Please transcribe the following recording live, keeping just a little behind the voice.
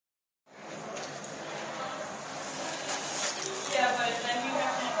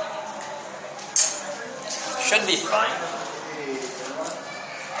Should be fine.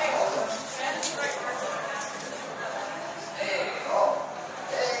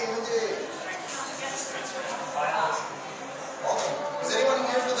 Hey, Minty. Welcome. Is anyone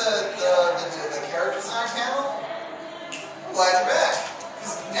here for the character design panel? I'm glad you're back.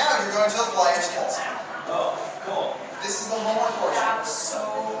 Because now you're going to apply your skills. Oh, cool. This is the homework portion. That's so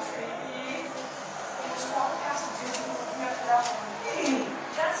creepy. Just walk past the dude looking at that one.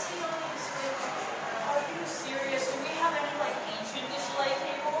 That's the only display. Are you serious? Do we have any like ancient display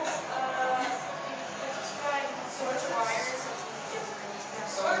cables? Let's try switch wires.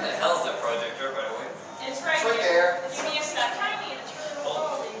 Where the hell's the projector, by the way? It's right Right here. there. You mean it's that tiny and it's really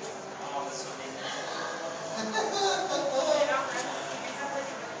low.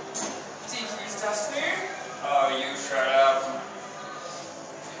 Teacher's duster. Oh, you shut up.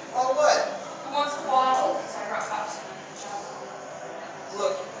 Oh, what? Who wants a bottle? Because I brought cups.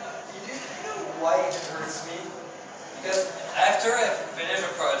 Look, you know why it hurts me? Because after I finished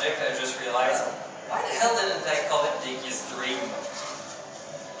a project, I just realized, why the hell didn't I call it Dicky's Dream?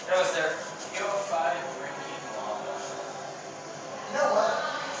 That was there. Go five drinking lava. You know what?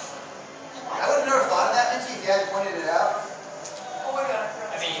 I would have never thought of that, Minty, if you had pointed it out. Oh my god.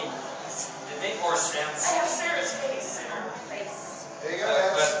 I mean, it made more sense. I have Sarah's face. There you go,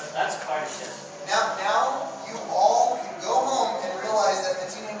 guys. But That's quite a shit. Now you all can go home and realize that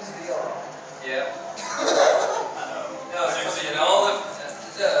Minty named this video wrong. yeah. No, seriously, in all the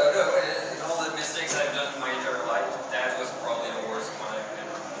mistakes I've done in my entire life, that was probably the worst one I've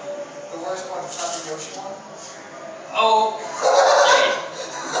ever done. The worst one, not the Yoshi one. Oh, okay.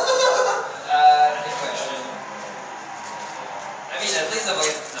 Any question? I mean, at least the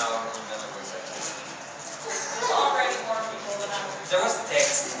voice. No, never voice acting. There's already more people than I'm. There was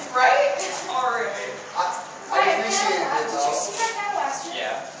text. Right? Already. I appreciated it, Did you though. see that guy last year?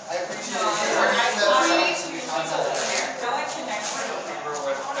 Yeah. I appreciated it. We're using that for something. Don't connect. Remember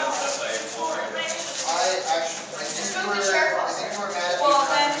what Princess I told her? I think you were mad at me Well,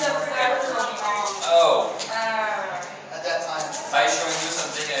 for then not the being more flag creative was wrong. Oh, at that time. by showing you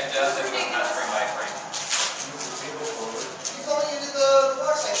something I've done that was not for my frame. You told me you did the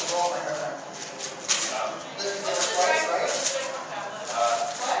box section for all my time. The different flights, right?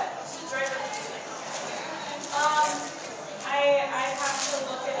 I have to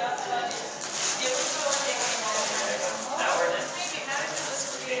look it up, but it was so ridiculous. Now we're in.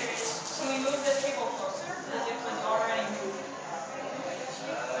 Can we move the table closer? Because it was already moved.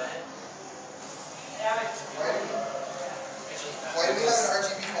 Yeah, Why do we have an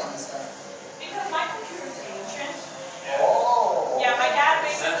RGB one this time? because my computer's ancient. Oh. Yeah, my dad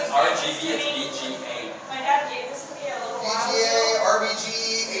It's basically not gave RGB, this to it's me. VGA. My dad gave this to me a little while ago. VGA, RBG,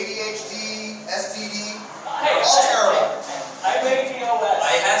 ADHD, STD. Hey, All terrible. I made POS.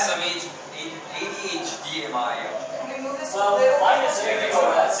 I have some ADHD in my. Can we move this a Well, little mine bit? is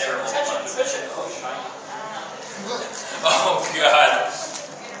POS. Terrible. Attention, Befish. Oh, shiny. Oh god.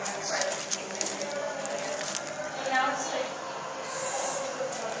 Now it's like,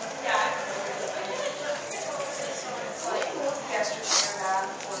 yeah. It's like, yes, just share that.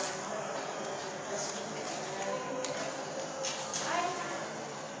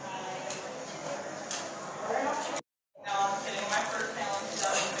 No, I'm kidding. My first panel in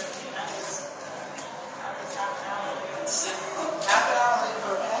 2015, that was half an hour ago. Half an hour late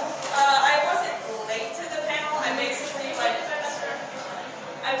for a panel? I wasn't late to the panel. I basically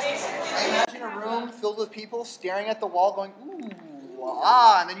I imagine a room filled with people staring at the wall going, ooh,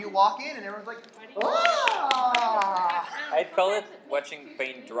 ah, and then you walk in and everyone's like, ah. I'd call it watching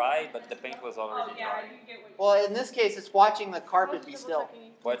paint dry, but the paint was already yeah, dry. you get what Well, in this case, it's watching the carpet be still.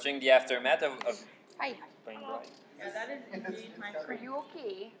 Watching the aftermath of Hi. paint dry. Yeah, that is indeed my Are you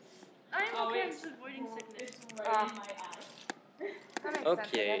okay? I'm okay, okay. I'm just avoiding sickness. It's right in my eye. That makes sense, I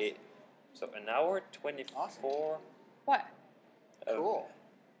Okay, guess. so an hour 24. What? of- Cool.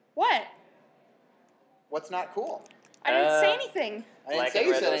 What? What's not cool? I didn't say Uh, anything. I didn't Black say and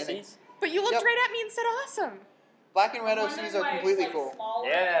you red said anything. OCs? But you looked Yep. right at me and said awesome. Black and red I OCs wondered are why completely it's, cool. like, smaller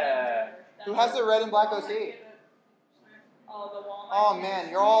Yeah. than Who has the red and black OC? Oh, the Walmart. Oh man,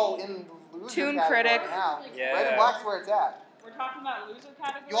 you're all in the loser Toon category critic. now. Yeah. Red and black's where it's at. We're talking about loser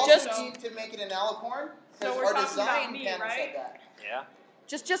category. You also Just- need to make it an alicorn because So we're our talking about design me, panel right? said that. Yeah.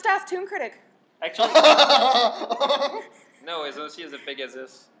 Just ask Toon Critic. Actually, no, his OC is as big as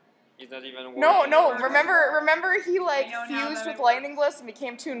this. He's not even working. No. Remember he like I know now fused that with I- Lightning Bliss and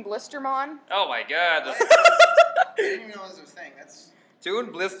became Toon Blistermon. Oh my god. I didn't even know this was a thing. That's Toon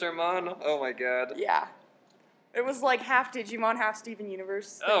Blistermon. Oh my god. Yeah. It was like half Digimon, half Steven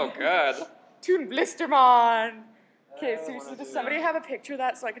Universe. Oh god. Toon Blistermon. Okay, I seriously, wanna does do somebody that. have a picture of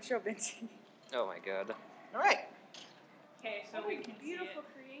that so I could show Minty? Oh my god. All right. Okay, so we can Beautiful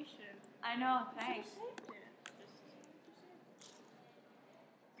creation. I know, thanks.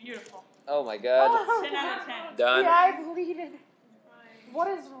 Beautiful. Oh my god. 10 out of 10. Done. The eye bleeded. What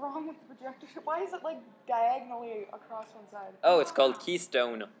is wrong with the projector? Why is it like diagonally across one side? Oh, it's called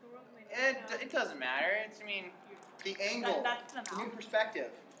Keystone. It doesn't matter. It's, I mean, the angle, That's the the new mouth. perspective.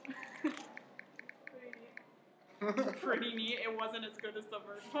 Pretty neat. It wasn't as good as the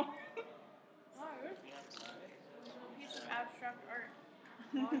virtual. Piece of abstract art.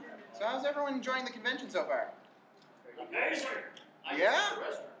 So how's everyone enjoying the convention so far? Yeah?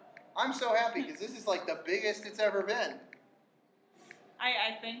 I'm so happy because this is like the biggest it's ever been.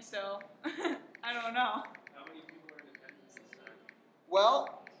 I think so. I don't know. How many people are in attendance this time?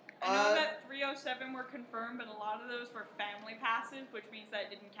 Well, I know that 307 were confirmed, but a lot of those were family passes, which means that it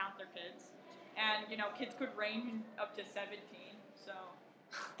didn't count their kids. And, you know, kids could range up to 17, so.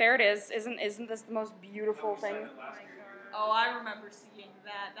 There it is. Isn't this the most beautiful thing? Oh, I remember seeing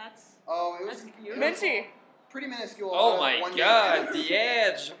that. That's it was beautiful. Minty. pretty minuscule. Oh my god, the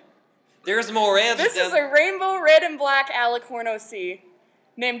edge. There's more edge This than... is a rainbow red and black alicorn OC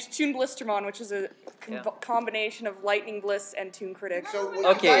named Toon Blistermon, which is a combination of Lightning Bliss and Toon Critic. So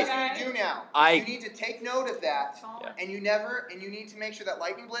what Okay. you guys need to do now, you need to take note of that, and you need to make sure that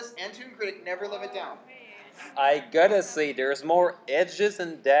Lightning Bliss and Toon Critic never live it down. I gotta say, there's more edges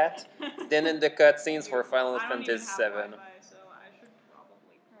in that than in the cutscenes for Final Fantasy VII. So I should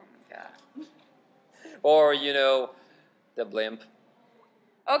probably. Or, you know, the blimp.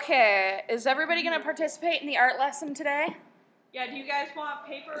 Okay, is everybody going to participate in the art lesson today? Yeah, do you guys want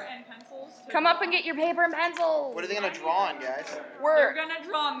paper and pencils? Come up and get your paper and pencils. What are they gonna draw on, guys? They're We're gonna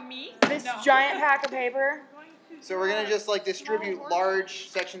draw me. this giant pack of paper. So we're gonna just like distribute large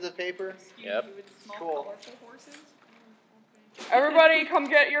sections of paper. Yep. Cool. Colorful horses. Everybody come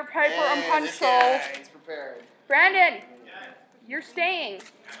get your paper and This pencil. guy, he's prepared. Brandon, you're staying.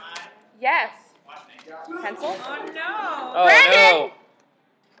 Yes. Pencil? Oh no! Oh Brandon!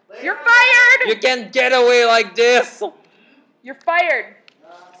 no! You're fired! You can't get away like this! You're fired.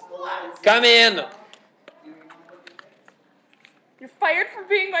 Come in! You're fired for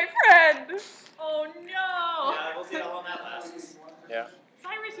being my friend. Oh no! Yeah, we'll see how long that lasts. Yeah.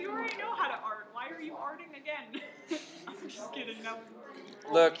 Cyrus, you already know how to art. Why are you arting again? I'm just kidding. No.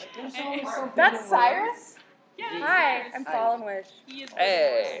 Look. That's Cyrus? Yeah, that's Hi, Cyrus. I'm FallenWish. He is.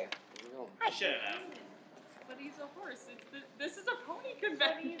 Hey! I should have. But he's a horse. This is a pony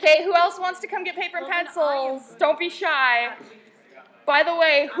convention. Okay, who else wants to come get paper and pencils? Don't be shy. By the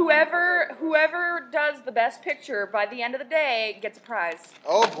way, whoever does the best picture by the end of the day gets a prize.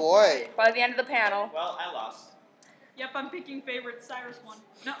 Oh boy. By the end of the panel. Well, I lost. Yep, I'm picking favorite Cyrus one.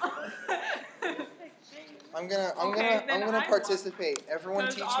 No. I'm gonna I participate. Everyone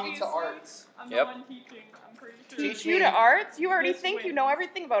Because teach me to obviously arts. I'm Yep. the one teaching. I'm pretty sure. Teach you to arts? You already This think you wins. know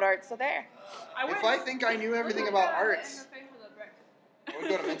everything about arts, so there. If I think I knew everything about arts, I would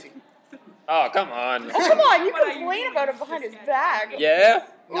go to Minty. Oh, come on. Oh, come on, you But I complain usually about it use behind this his guy. back. Yeah?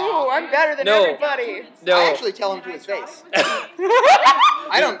 Ooh, I'm better than No. everybody. No. I actually tell him to his face.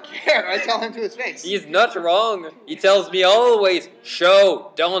 I don't care. I tell him to his face. He's not wrong. He tells me always,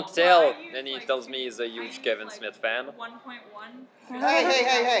 show, don't tell. Then he tells me he's a huge Kevin Smith fan. 1.1.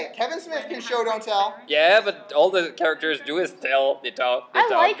 Hey. Kevin Smith can show, don't tell. Yeah, but all the characters do is tell. They talk, they I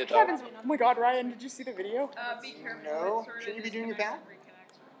talk, like they talk. Kevin's. Oh my god, Ryan, did you see the video? Be careful. No. It sort of Shouldn't you be doing your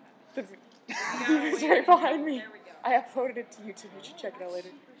disconnects panel? and reconnects. He's right behind me. There we go. I uploaded it to YouTube. You should check it out later.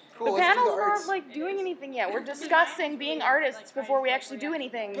 Cool. The Let's do panel's the not arts. like doing anything yet. We're discussing being artists before we actually do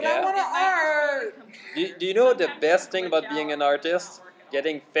anything. But I want to art. Do you know the best thing about being an artist?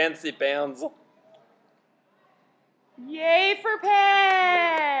 Getting fancy pens. Yay for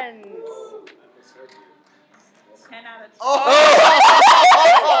pens! 10 out of 10.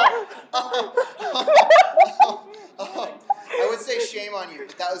 I would say shame on you,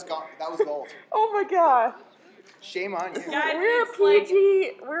 but that was gold. Oh my god. Shame on you. Guys, We're a it's like-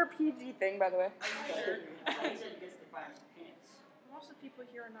 PG. We're a PG thing, by the way. Most of the people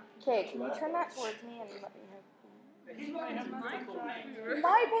here are not. Okay, can you turn that towards me and let me have My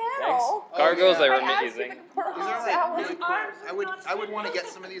my panel? Cargos yeah. are I asked you amazing. the purpose. These are That like was- really cool. I would want to get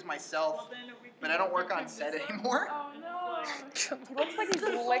some of these myself, but I don't work on set anymore. Oh no. He looks like he's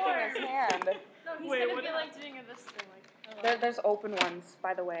licking his hand. No, he's gonna be like doing this thing There's open ones,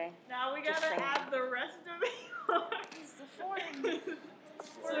 by the way. Now we Just gotta saying. add the rest of it.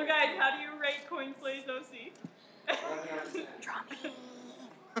 So guys, how do you rate Coinslay's OC?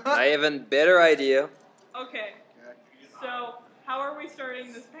 I have a better idea. Okay. So how are we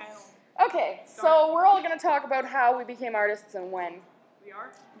starting this panel? Okay, so we're all going to talk about how we became artists and when. We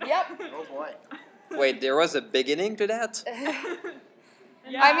are. Yep. Oh boy. Wait, there was a beginning to that?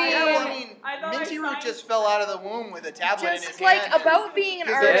 I mean, Yeah, well, I thought Minty I signed- just fell out of the womb with a tablet in his just like hand. about being an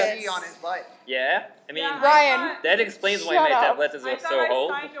His artist. OC on his butt. Yeah, I mean, Yeah, Ryan. that explains why Shut my up. tablet is I so thought I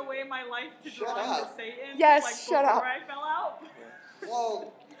old. signed away my life to Shut drawing up. the Satan. Yes, like, shut before up. I fell out.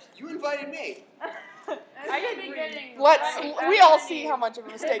 Well, you invited me. I agree. We all see how much of a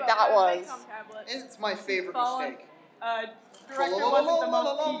mistake that was. It's my favorite Fallen. mistake. Director wasn't the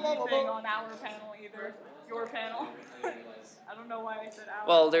most PG thing on our panel either. Your panel. I don't know why I said our.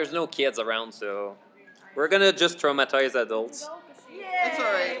 Well, there's no kids around, so we're gonna just traumatize adults. It's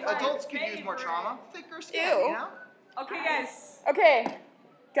alright. my Adults could use favorite. more trauma. Thicker skin, Ew. you know? Okay, guys. Okay,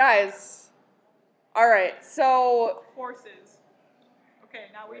 guys. All right, so Forces. Okay,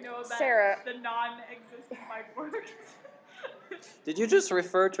 now we know about Sarah. the non-existent words. Did you just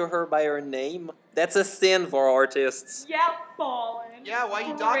refer to her by her name? That's a sin for artists. Yeah, Fallen. Yeah, why are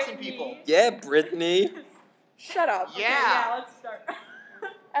you doxing people? Yeah, Brittany. shut up. Okay, Yeah. let's start.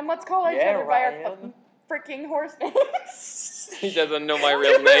 And let's call each Yeah, other by our Ryan. freaking horse names. He doesn't know my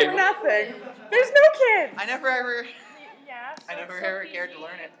real name. Nothing. There's no kids. I never ever Yeah. cared to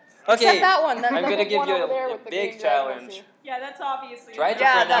learn it. Okay, Except that one. I'm gonna give one you over there a with the big green challenge. dragon. Yeah, that's obviously. Try to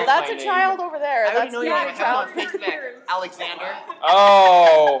Yeah, pronounce that's my a name. child over there. I already That's know the you other have a child. on Facebook. Alexander.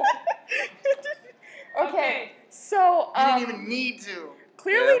 Oh. Okay, so You didn't even need to.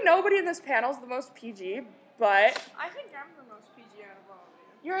 clearly Yeah. nobody in this panel is the most PG, but I think I'm the most PG out of all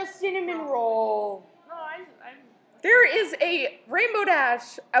of you. you're a cinnamon roll. No, I'm There is a rainbow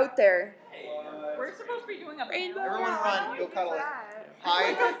dash out there. We're supposed to be doing a Rainbow. panel. Everyone run. Go cuddle it.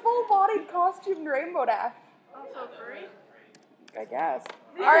 Like Hide. a full-bodied costumed rainbow dash, Also free. I guess.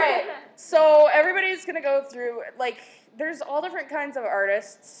 All right, so everybody's gonna go through, like, there's all different kinds of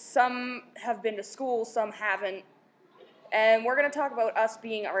artists. Some have been to school, some haven't. And we're gonna talk about us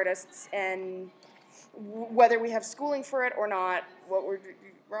being artists and whether we have schooling for it or not. What we're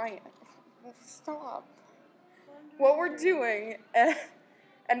Ryan, stop. What we're doing,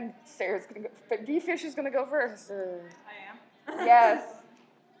 and Sarah's gonna go. But Befish is gonna go first. I am. Yes.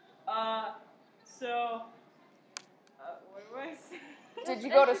 So, what do I say? Did you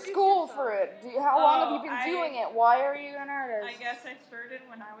go to school for it? How long have you been I- doing it? Why are you an I artist? guess I started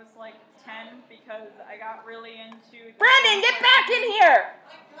when I was like 10 because I got really into. Brandon, get back in here!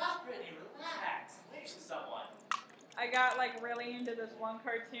 I got like really into this one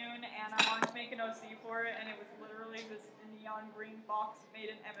cartoon and I wanted to make an OC for it and it was literally this neon green fox made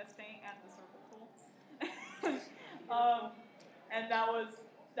in MS Paint and the circle tool. And that was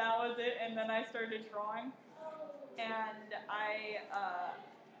it. And then I started drawing, and I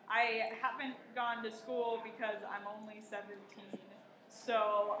haven't gone to school because I'm only 17.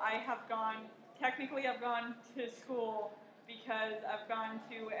 So I've gone to school because I've gone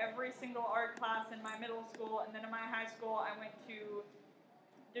to every single art class in my middle school, and then in my high school I went to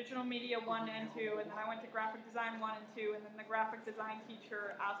Digital Media 1 and 2, and then I went to Graphic Design 1 and 2, and then the graphic design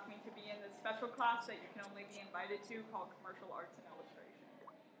teacher asked me to be in this special class that you can only be invited to called Commercial Arts and Illustration.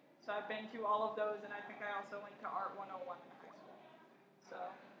 So I've been to all of those, and I think I also went to Art 101 in high school. So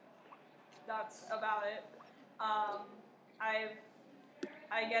that's about it.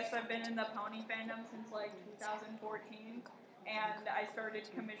 I guess I've been in the pony fandom since like 2014, and I started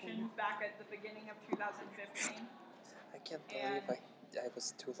commissions back at the beginning of 2015. I can't believe I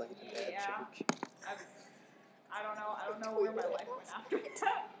was too late in that Yeah. joke. I don't know where my life went after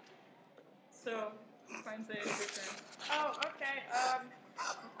that. So, Coinslay, it's your turn. Oh, okay. I'm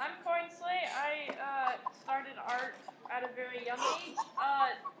Coinslay. I started art at a very young age.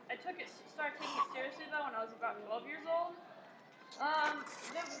 I started taking it seriously though when I was about 12 years old.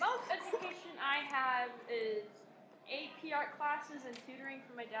 The most education I have is AP art classes and tutoring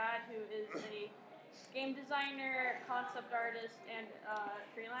from my dad, who is a game designer, concept artist, and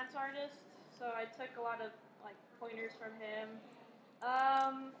freelance artist. So I took a lot of like pointers from him.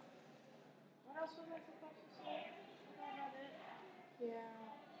 What else was I supposed to say? Is that about it? Yeah.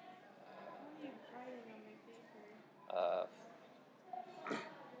 What are you writing on my paper?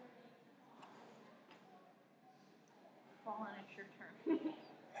 Fallen, it's your turn.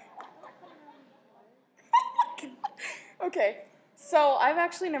 Okay, so I've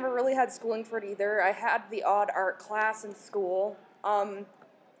actually never really had schooling for it either. I had the odd art class in school,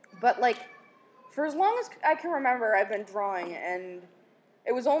 but like, for as long as I can remember, I've been drawing, and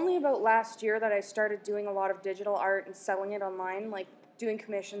it was only about last year that I started doing a lot of digital art and selling it online, like doing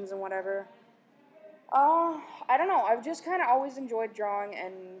commissions and whatever. I don't know, I've just kind of always enjoyed drawing,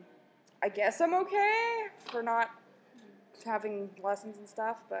 and I guess I'm okay for not having lessons and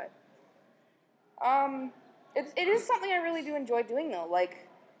stuff, but, it is something I really do enjoy doing, though. Like,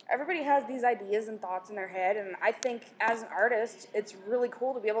 everybody has these ideas and thoughts in their head, and I think as an artist, it's really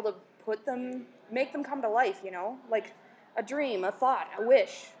cool to be able to make them come to life, you know? Like a dream, a thought, a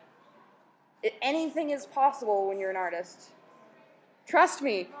wish. Anything is possible when you're an artist. Trust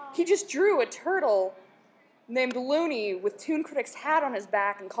me, he just drew a turtle named Looney with Toon Critic's hat on his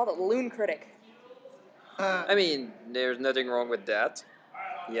back and called it Loon Critic. I mean, there's nothing wrong with that.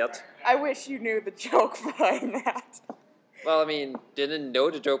 Yet. I wish you knew the joke behind that. Well, I mean, didn't know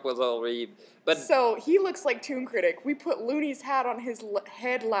the joke was already... But so, he looks like Toon Critic. We put Looney's hat on his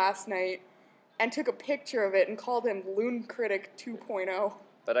head last night and took a picture of it and called him Loon Critic 2.0.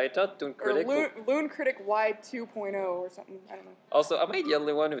 But I thought Toon Critic... Or Loon Critic Y 2.0 or something. I don't know. Also, am I the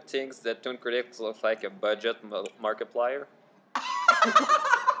only one who thinks that Toon Critic looks like a budget Markiplier?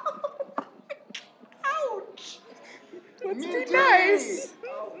 Ouch! Let's Minty. be nice.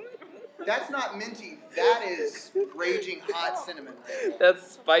 That's not minty. That is raging hot cinnamon.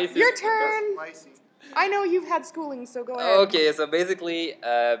 That's spicy. Your turn. Spicy. I know you've had schooling, so go ahead. Okay, so basically,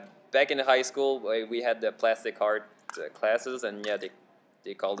 back in high school, we had the plastic art classes, and yeah,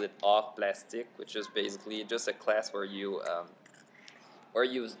 they called it off plastic, which is basically just a class where you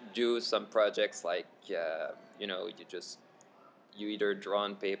do some projects like you know, you either draw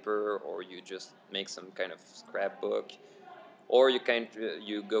on paper or you just make some kind of scrapbook, or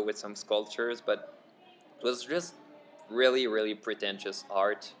you go with some sculptures. But it was just really pretentious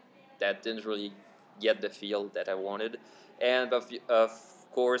art that didn't really get the feel that I wanted. And of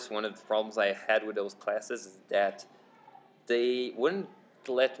course, one of the problems I had with those classes is that they wouldn't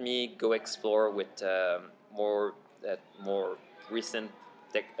let me go explore with more recent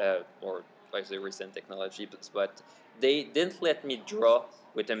recent technology, but they didn't let me draw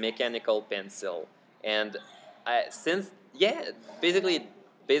with a mechanical pencil. And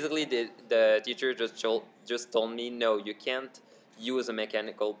basically the teacher just told me, no, you can't use a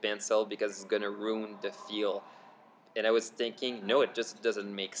mechanical pencil because it's gonna ruin the feel. And I was thinking, no, it just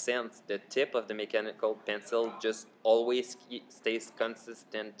doesn't make sense. The tip of the mechanical pencil just always stays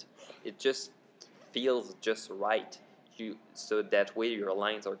consistent. It just feels just right. So that way your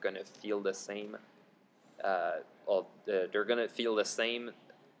lines are gonna feel the same. They're gonna feel the same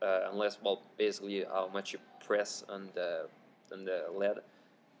unless, well, basically how much you press on the lead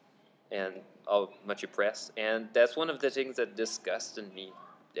and how much you press. And that's one of the things that disgusted me.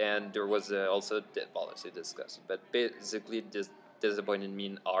 And there was also, well, I say disgusted, but basically disappointed me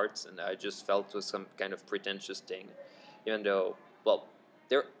in arts, and I just felt it was some kind of pretentious thing, even though, well,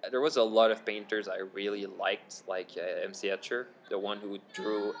 there was a lot of painters I really liked, like MC Escher, the one who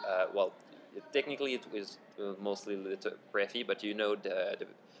drew, technically it was mostly lithography, but you know the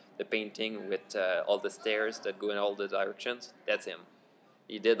painting with all the stairs that go in all the directions, that's him.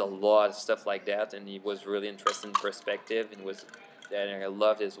 He did a lot of stuff like that, and he was really interested in perspective, and I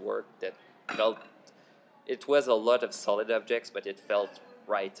loved his work. It was a lot of solid objects, but it felt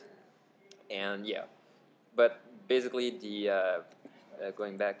right. And yeah, but basically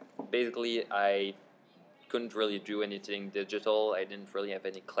going back, basically I couldn't really do anything digital. I didn't really have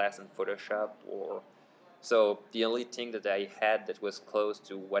any class in Photoshop, so the only thing that I had that was close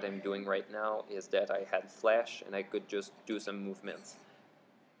to what I'm doing right now is that I had Flash, and I could just do some movements.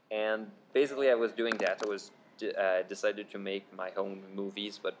 And basically I was doing that. I decided to make my own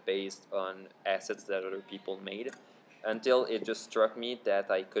movies, but based on assets that other people made, until it just struck me that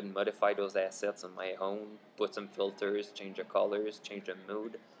I could modify those assets on my own, put some filters, change the colors, change the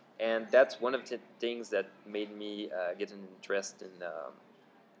mood, and that's one of the things that made me get an interest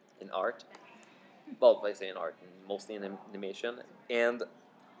in art. Well, I say in art, mostly in animation, and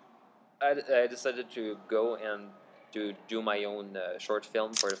I decided to go and to do my own short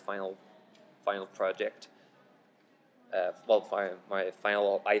film for the final project. My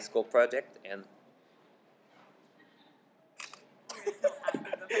final high school project, and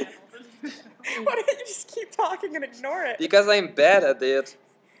why don't you just keep talking and ignore it? because I'm bad at it.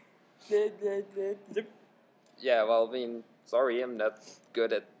 Yeah, well, I mean, sorry, I'm not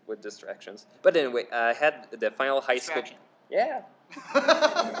good with distractions. But anyway, I had the final high school. Yeah.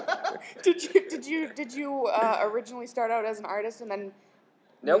 Did you originally start out as an artist and then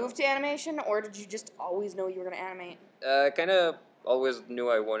move to animation, or did you just always know you were going to animate? Kind of always knew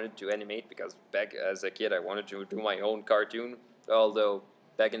I wanted to animate, because back as a kid I wanted to do my own cartoon, although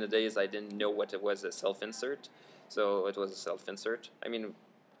back in the days I didn't know what it was, a self-insert, so it was a self-insert. I mean,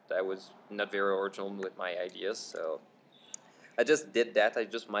 I was not very original with my ideas, so I just did that. I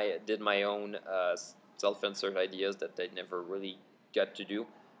just did my own self-insert ideas that I never really got to do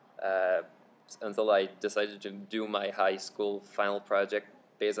until I decided to do my high school final project.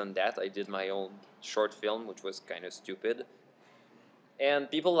 Based on that, I did my own short film, which was kind of stupid. and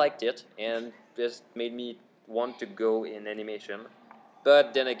people liked it, and this made me want to go in animation.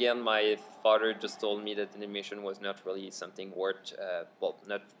 But then again, my father just told me that animation was not really something worth,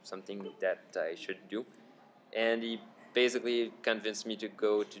 not something that I should do, and he basically convinced me to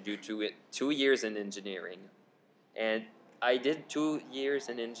go to do 2 years in engineering, and I did 2 years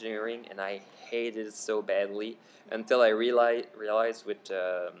in engineering, and I hated it so badly until I realized with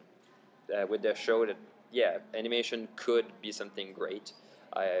the show that animation could be something great.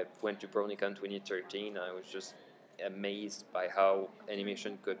 I went to BronyCon 2013. I was just amazed by how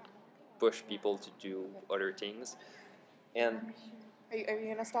animation could push people to do other things, and Are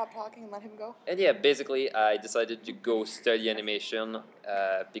you gonna stop talking and let him go? and yeah, basically I decided to go study animation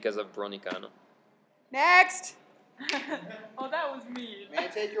because of BronyCon. Next! Oh, that was mean. May I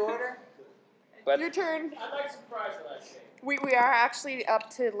take your order? But Your turn. I'd like some fries for that cake. We are actually up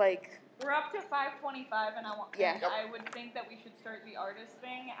to like... We're up to 5:25, and Yeah. I would think that we should start the artist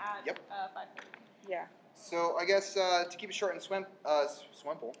thing at 5:30. Yeah. So I guess to keep it short and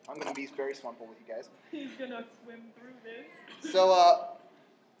swimple, I'm going to be very swimple with you guys. He's gonna swim through this. So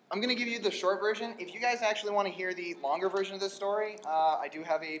I'm going to give you the short version. If you guys actually want to hear the longer version of this story, I do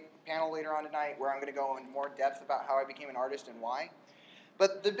have a panel later on tonight where I'm going to go in more depth about how I became an artist and why.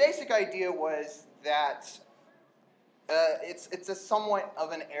 But the basic idea was that it's a somewhat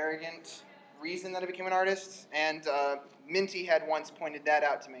of an arrogant reason that I became an artist, and Minty had once pointed that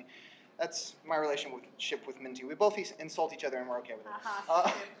out to me. That's my relationship with Minty. We both insult each other and we're okay with it.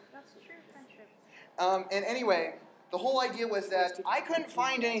 That's true friendship. And anyway, the whole idea was that I couldn't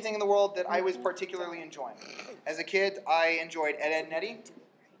find anything in the world that I was particularly enjoying. As a kid, I enjoyed Ed, and Eddie.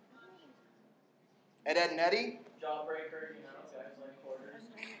 Ed, and Eddie. Jawbreaker, you know, guys like quarters.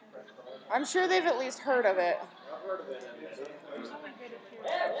 I'm sure they've at least heard of it. I've heard of it.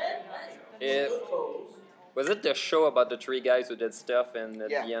 was it the show about the 3 guys who did stuff and at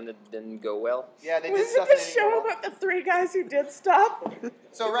Yeah. the end it didn't go well? Yeah, they did Was it stuff the that didn't show go well. about the 3 guys who did stuff?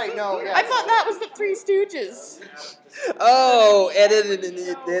 So right, no, yeah. I thought that was the 3 Stooges. Oh,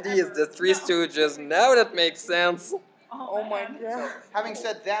 Eddie is the 3 Stooges. Now that makes sense. Oh my man. god. Having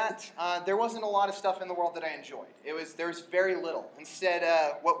said that, there wasn't a lot of stuff in the world that I enjoyed. There was very little. Instead,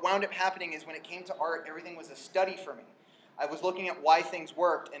 what wound up happening is when it came to art, everything was a study for me. I was looking at why things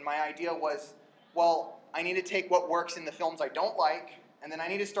worked, and my idea was, well, I need to take what works in the films I don't like, and then I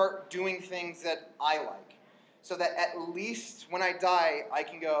need to start doing things that I like. So that at least when I die, I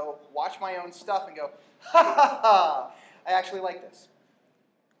can go watch my own stuff and go, ha ha ha, I actually like this.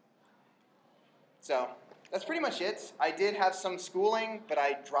 So that's pretty much it. I did have some schooling, but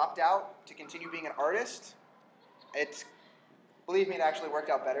I dropped out to continue being an artist. Believe me, it actually worked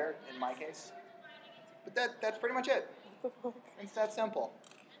out better in my case. But that's pretty much it. It's that simple.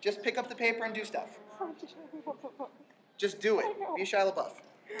 Just pick up the paper and do stuff. Just do it. Be Shia LaBeouf.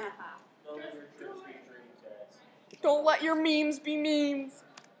 Those are your sweet dreams, guys. Don't let your memes be memes.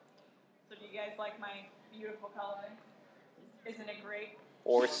 So do you guys like my beautiful coloring? Isn't it great?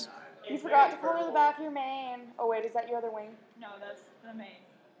 Horse. You forgot to color the back of your mane. Oh wait, is that your other wing? No, that's the main.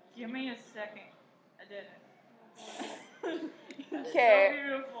 Give me a second. I did it. Okay. So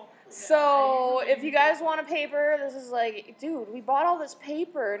beautiful. So, if you guys want a paper, this is like, dude, we bought all this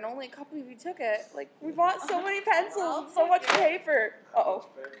paper and only a couple of you took it. Like, we bought so many pencils and so much paper. Uh-oh.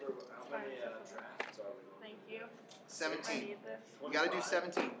 How many drafts are we Thank you. 17. Need this. You gotta do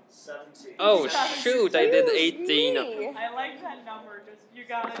 17. 17. Oh shoot, I did Excuse 18. me. I like that number. Just you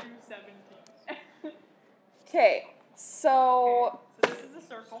gotta do 17. Okay, so... So this is a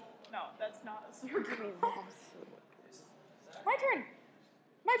circle. No, that's not a circle. Give me that. My turn.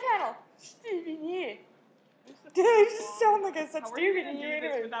 My panel. Stevie Lee. Did I just sound like I said How are you Stevie gonna do Lee?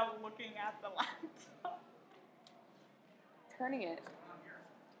 this without looking at the laptop? Turning it.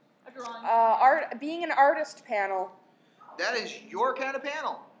 A drawing. Being an artist panel. That is your kind of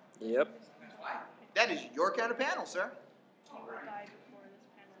panel. Yep. That is your kind of panel, sir. He will die before this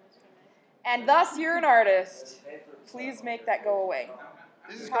panel is finished. And thus, you're an artist. Please make that go away.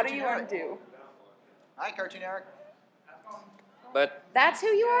 This is How do Cartoon you Eric. undo? Hi, Cartoon Eric. But That's who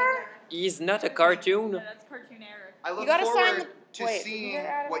you are? he's not a cartoon. No, that's Cartoon Eric. I look gotta sign forward to wait, seeing can you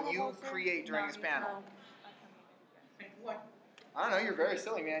add a what little you closer? create during this panel. No. I don't know, you're very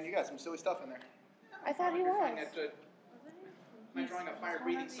silly, man. You got some silly stuff in there. I thought he was. Am I drawing a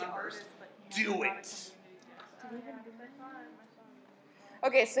fire-breathing sunburst? Do it.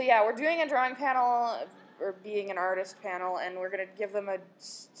 Okay, so yeah, we're doing a drawing panel, or being an artist panel, and we're going to give them a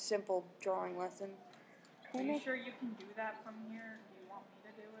simple drawing lesson. Are you sure you can do that from here? Do you want me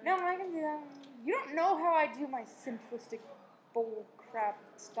to do it? No, I can do that. You don't know how I do my simplistic bull crap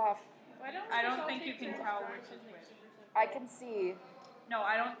stuff. I don't think you can tell which is which. I can see. No,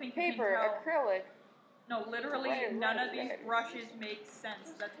 I don't think you Paper, can tell. acrylic. No, literally, Right, none right, of these right. brushes make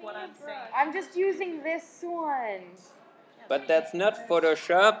sense. That's what I'm saying. I'm just using this one. But that's not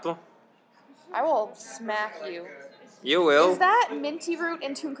Photoshop. I will smack you. You will. Is that Minty Root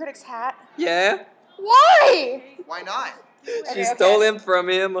in Toon Critic's hat? Yeah. Why? Why not? She stole him from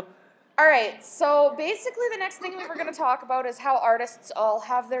him. Alright, so basically the next thing we were going to talk about is how artists all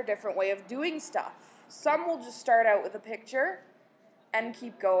have their different way of doing stuff. Some will just start out with a picture and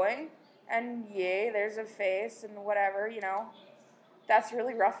keep going, and yay, there's a face and whatever, you know. That's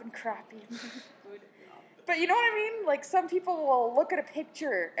really rough and crappy. But you know what I mean? Like, some people will look at a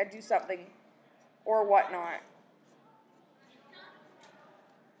picture and do something or whatnot.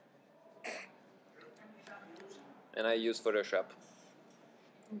 And I use Photoshop.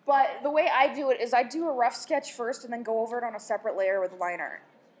 But the way I do it is I do a rough sketch first and then go over it on a separate layer with line art.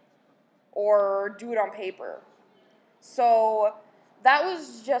 Or do it on paper. So that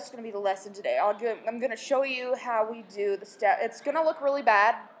was just going to be the lesson today. I'm going to show you how we do the step. It's going to look really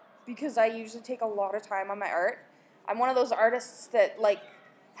bad because I usually take a lot of time on my art. I'm one of those artists that like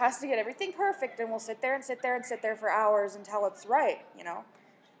has to get everything perfect and will sit there and sit there and sit there for hours until it's right, you know.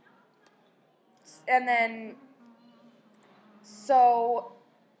 And then so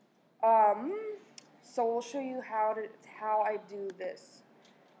we'll show you how I do this.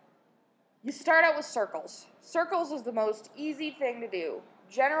 You start out with circles. Circles is the most easy thing to do.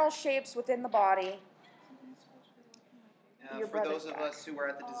 General shapes within the body. For those of us who were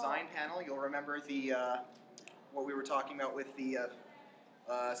at the design panel, you'll remember the what we were talking about with the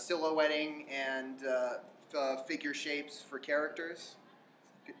silhouetting and figure shapes for characters.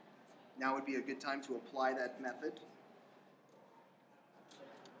 Now would be a good time to apply that method.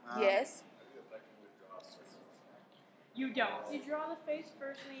 Yes. You don't. You draw the face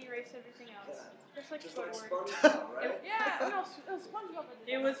first and you erase everything else. Just like Squidward. SpongeBob, right? Yeah, no, it was SpongeBob.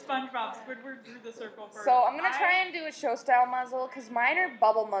 It was SpongeBob. Squidward drew the circle first. So I'm going to try and do a show style muzzle because mine are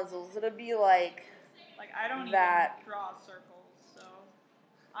bubble muzzles. It'll be like I don't that. even draw circles, so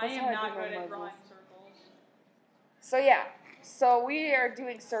I That's how am I not do my good at muzzles. drawing circles. So yeah. So we are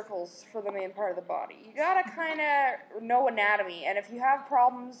doing circles for the main part of the body. You gotta kind of know anatomy, and if you have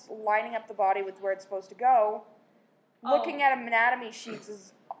problems lining up the body with where it's supposed to go, looking at anatomy sheets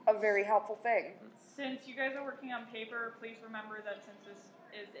is a very helpful thing. Since you guys are working on paper, please remember that since this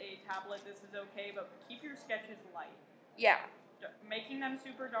is a tablet, this is okay, but keep your sketches light. Yeah, Making them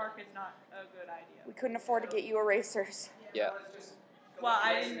super dark is not a good idea. we couldn't afford to get you erasers. Yeah. Well,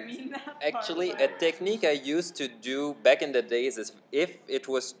 I didn't mean that. Actually, part, a technique I used to do back in the days is if it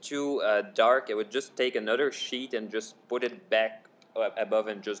was too dark, I would just take another sheet and just put it back above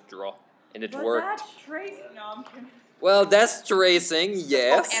and just draw. And it worked. That's tracing. No, I'm kidding. Well, that's tracing,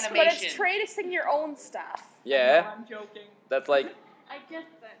 yes. But it's tracing your own stuff. Yeah. No, I'm joking. That's like, I get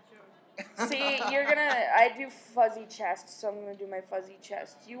that joke. See, I do fuzzy chest, so I'm gonna do my fuzzy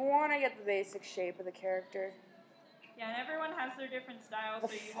chest. You wanna get the basic shape of the character. Yeah, and everyone has their different styles, The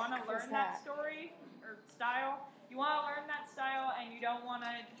so you want fuck to was learn that that? story, or style. You want to learn that style, and you don't want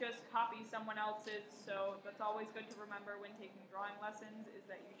to just copy someone else's, so that's always good to remember when taking drawing lessons, is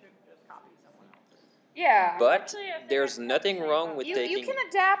that you shouldn't just copy someone else's. Yeah. but Actually, I think there's I nothing wrong with You taking... can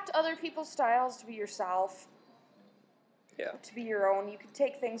adapt other people's styles to be yourself. Yeah. To be your own. You can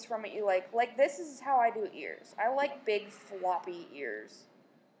take things from it you like. Like, this is how I do ears. I like big, floppy ears.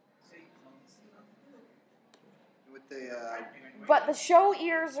 With the But the show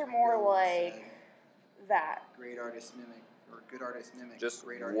ears are more like that. great artist mimic, or good artist mimic. Just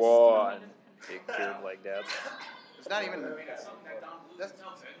great artist. one picture like that. It's not even. That's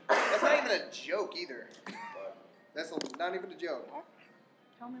not even a joke either. That's not even a joke.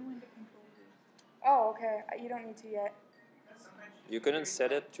 Tell me when to control these. Oh, okay. You don't need to yet. You couldn't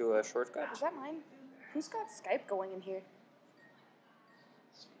set it to a shortcut? Is that mine? Who's got Skype going in here?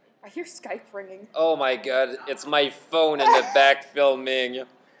 I hear Skype ringing. Oh my god, it's my phone in the back filming.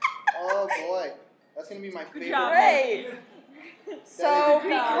 Oh boy, that's gonna be my favorite. job. Great! So,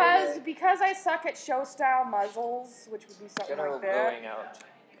 That is because I suck at show style muzzles, which would be something Gonna like that. going out.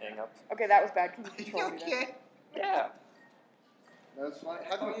 Hang up. Okay, that was bad. Can you Are control you me? okay? Yeah. That's funny.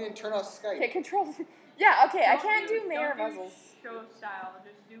 How come you didn't turn off Skype? Okay, control. Yeah, okay, I Don't can't do mayor don't muzzles. Show style,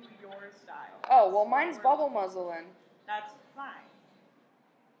 just do your style. Oh, well, mine's bubble muzzle then. That's fine.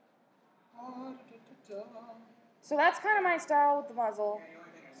 So that's kind of my style with the muzzle. The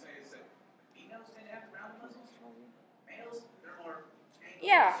only thing I say is that females tend to have round muzzles. Males, they're more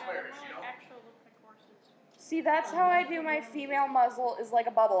Yeah. squarish, you know? Actual look like horses. See, that's how I do my female muzzle, is like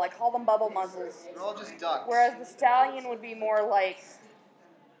a bubble. I call them bubble muzzles. They're all just ducks. Whereas the stallion would be more like...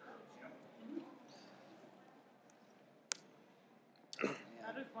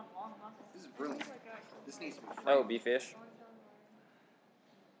 one long muscle. This is brilliant. This needs to be Oh, framed. Befish.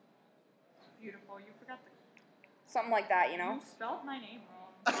 Beautiful. You forgot the. Something like that, you know? You spelled my name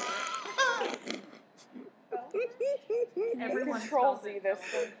wrong. Can you Everyone control spells Z it this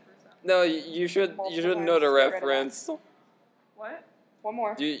wrong. thing? No, you should know the Multiple times. reference. What? One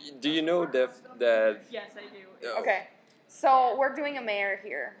more. Do you know the Yes, I do. Okay. So we're doing a mayor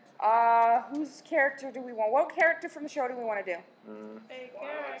here. Whose character do we want? What character from the show do we want to do? A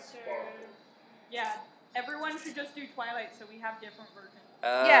character. Yeah, everyone should just do Twilight so we have different versions.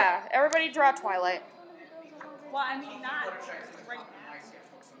 Yeah, everybody draw Twilight. Well, I mean, not right now.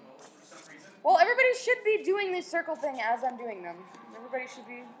 Well, everybody should be doing this circle thing as I'm doing them. Everybody should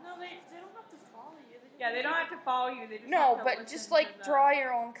be. No, they don't have to follow you. Yeah, they don't have to follow you. They just No, have to but listen just to like the- draw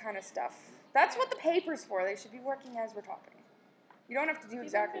your own kind of stuff. That's what the paper's for. They should be working as we're talking. You don't have to do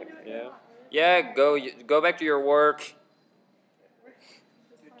exactly what they do. Yeah, go back to your work.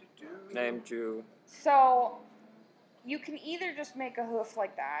 Name Jew. So, you can either just make a hoof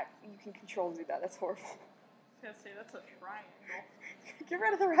like that. You can control Z that. That's horrible. I was gonna say that's a triangle. Get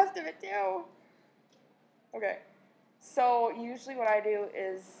rid of the rest of it too. Okay. So usually what I do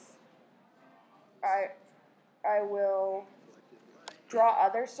is I will draw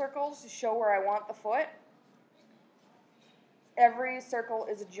other circles to show where I want the foot. Every circle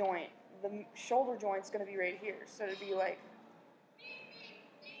is a joint. The shoulder joint's going to be right here. So it'd be like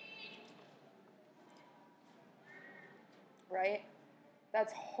right?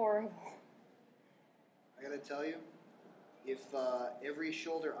 That's horrible. I gotta tell you, if every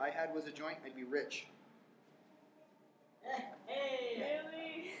shoulder I had was a joint, I'd be rich. Hey!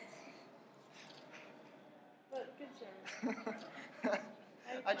 Really? But good job.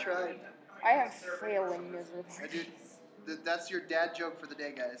 I tried. I am failing miserably. I do. That's your dad joke for the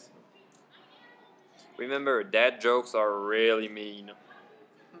day, guys. Remember, dad jokes are really mean.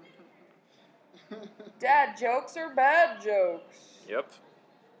 Dad jokes are bad jokes. Yep. It's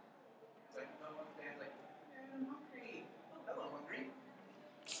like, no, Dan's like, I'm hungry. Oh, hello, hungry.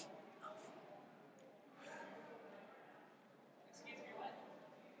 Excuse me, what?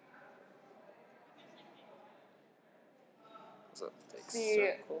 So take See,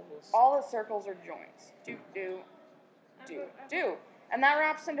 circles. all the circles are joints. Do. And that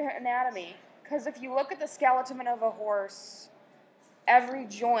wraps into anatomy. Because if you look at the skeleton of a horse, every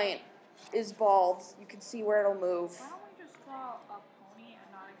joint is bald. You can see where it'll move. Why don't we just draw a pony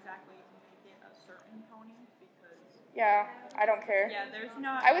and not exactly make it a certain pony? Because Yeah, I don't care. yeah, there's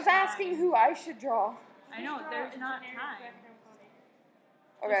not. I was asking time. who I should draw. I know there's not time.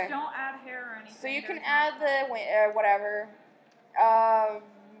 Okay. Just don't add hair or anything. So you can There's add not the whatever.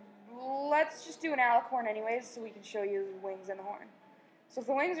 Let's just do an alicorn anyways, so we can show you the wings and the horn. So if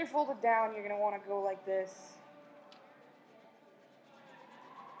the wings are folded down, you're gonna want to go like this.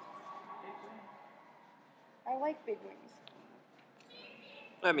 I like big wings.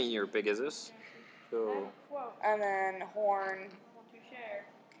 I mean, you're big as this. So Quote. And then horn. I want to share.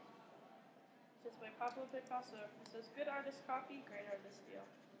 This is by Pablo Picasso. It says, "Good artist copy, great artist steal."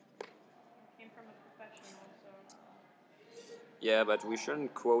 Came from a professional, so. yeah, but we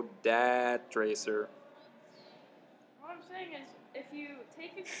shouldn't quote that Tracer. What I'm saying is, if you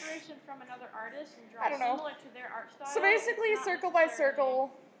take inspiration from another artist and draw I don't know. similar to their art style, So basically, it's not circle by necessarily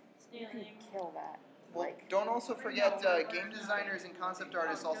circle, you can stealing. kill that. Well, Like, don't also forget, game designers and concept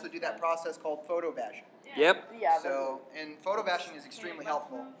artists also do that process called photo bashing. Yep. yeah. So, and photo bashing is extremely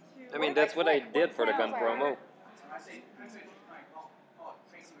helpful. I mean, that's what I did for the gun promo. I say, oh,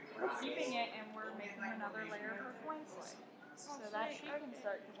 Tracy, we We're can keeping it and we're making another layer for Coinslay. So that she can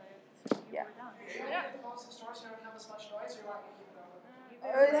start because Yeah. we're done.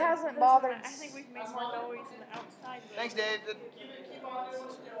 Yeah. It hasn't bothered. I think we've made more noise on the outside. Thanks, David.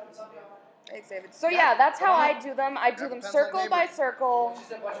 Thanks, David. So yeah, that's how I do them. I do them circle by circle.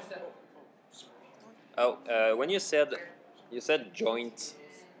 Oh, when you said joint.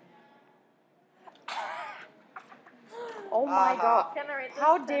 Oh my God! Can I rate this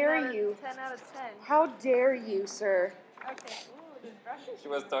How 10 dare out of- you. 10 out of 10. How dare you, sir? Okay. Ooh, this brush is She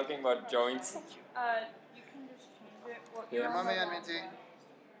was talking about joints. You can just change it. Well, Yeah. My man, Minty.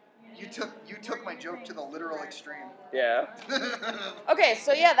 You took my joke to the literal extreme. Yeah. Okay,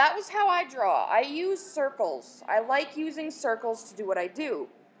 so yeah, that was how I draw. I use circles. I like using circles to do what I do.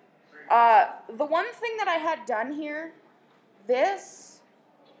 The one thing that I had done here, this,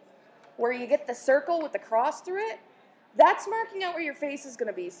 where you get the circle with the cross through it, that's marking out where your face is going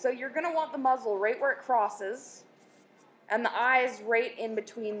to be. So you're going to want the muzzle right where it crosses, and the eyes right in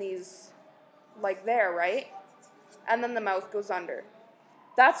between these, like there, right? And then the mouth goes under.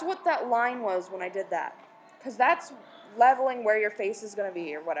 That's what that line was when I did that. Because that's leveling where your face is gonna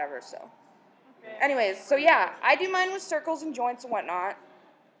be or whatever. So, Okay. anyways, so yeah, I do mine with circles and joints and whatnot.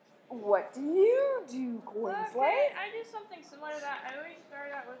 What do you do, Coinslay? Okay, I do something similar to that. I always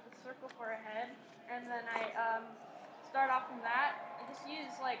start out with a circle for a head, and then I start off from that. I just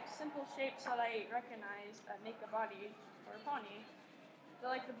use like simple shapes that I recognize that make a body or a pony. So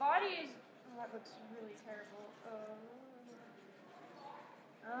like the body is that looks really terrible. There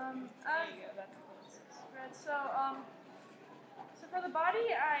you go. That's Right, so for the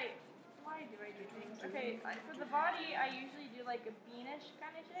body, why do I do things? Okay, for the body, I usually do like a beanish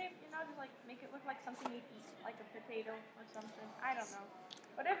kind of shape, you know, just like make it look like something you'd eat, like a potato or something. I don't know.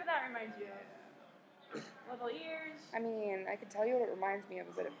 Whatever that reminds you of. Little ears. I mean, I could tell you what it reminds me of,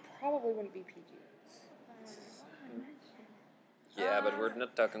 but it probably wouldn't be PG. Yeah, but we're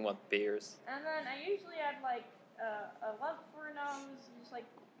not talking about bears. And then I usually add like a lump for a nose, just like,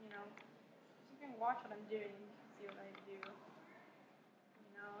 you know, you can watch what I'm doing, see what I do.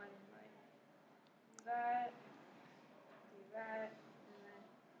 You know, and like do that, and then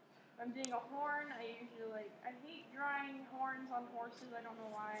if I'm doing a horn, I usually like, I hate drawing horns on horses, I don't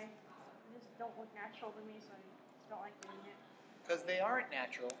know why. They just don't look natural to me, so I just don't like doing it. Because they aren't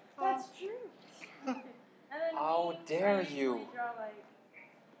natural. That's true. And then How wings, dare I usually you. draw like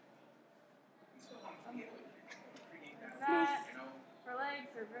that. For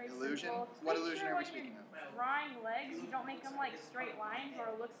legs, they're very Illusion? simple. Just What make illusion sure are we when speaking you're of? drawing legs, you don't make them like straight lines, or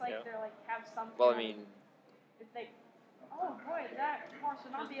it looks like Yeah. they're like have something. Well, I mean, if they, oh boy, that horse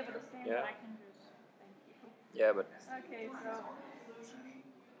would not be able to stand Yeah. but I can just. Thank you. yeah, but Okay, so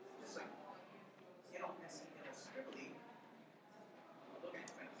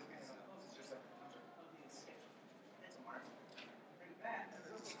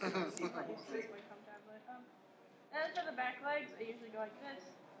and then for the back legs, I usually go like this,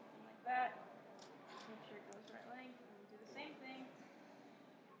 and like that. Make sure it goes right length, and do the same thing.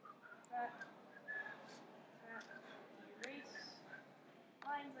 That. Erase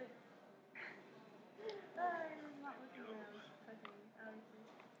lines like. I'm not looking where I was typing, obviously.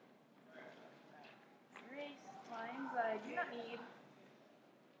 Erase lines that I do not need.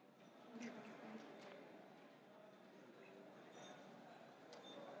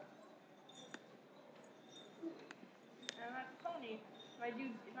 And that's a pony.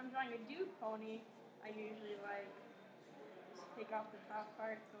 If I'm drawing a dude pony, I usually like just take off the top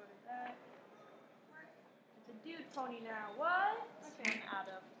part, go to that. It's a dude pony now. What? Okay. Out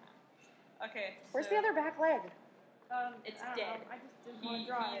of. Okay. Where's so the other back leg? It's I don't dead. know. I just didn't want to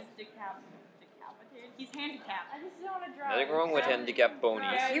draw it. Decapitated. He's handicapped. I just didn't want to draw nothing it. wrong with handicapped ponies.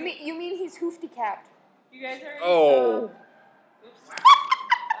 Yeah, You mean he's hoofty capped? You guys are. Oh,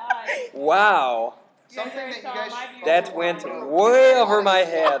 wow. Something that you guys should That went way over my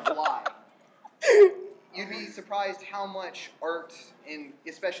head. Fly. You'd be surprised how much art,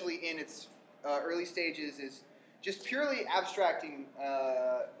 especially in its early stages, is just purely abstracting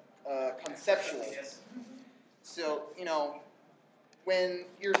conceptually. So, you know, when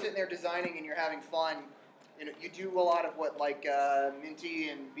you're sitting there designing and you're having fun, you know, you do a lot of what like Minty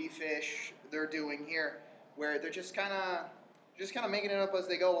and Befish they're doing here, where they're just kind of making it up as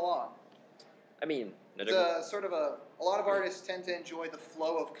they go along. I mean, It's a sort of a lot of artists tend to enjoy the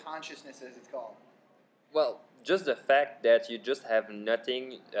flow of consciousness, as it's called. well, just the fact that you just have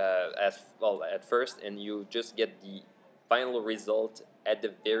nothing at first, and you just get the final result at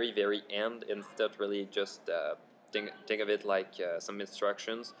the very, very end, instead really just think of it like some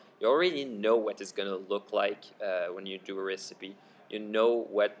instructions. You already know what it's gonna look like when you do a recipe. You know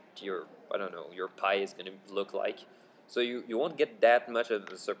what your pie is gonna look like. So you won't get that much of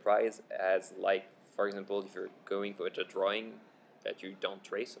a surprise as, like, for example, if you're going with a drawing that you don't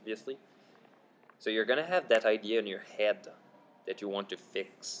trace, obviously. So you're gonna have that idea in your head that you want to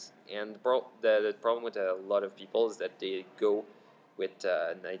fix. And the problem with a lot of people is that they go with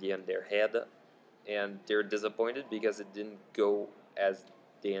an idea in their head and they're disappointed because it didn't go as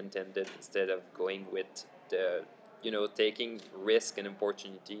they intended, instead of going with the, taking risk and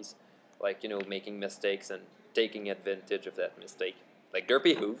opportunities, like, making mistakes and taking advantage of that mistake. Like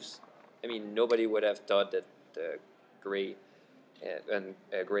derpy hooves. I mean, nobody would have thought that gray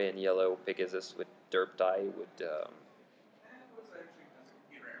and yellow Pegasus with derp tie would.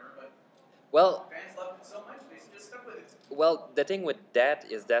 Well, Fans love it so much, they just stuck with it. well, the thing with that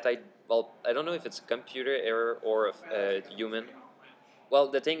is that I don't know if it's a computer error or a human. Well,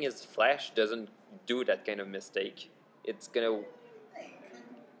 the thing is, Flash doesn't do that kind of mistake. It's gonna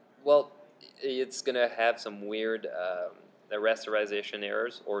have some weird rasterization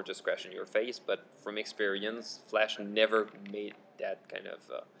errors or just crash in your face. But from experience, Flash never made that kind of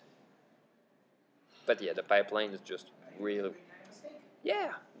but yeah, the pipeline is just really,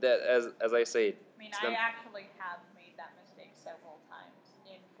 yeah. That as I say, I mean, it's I them- actually have made that mistake several times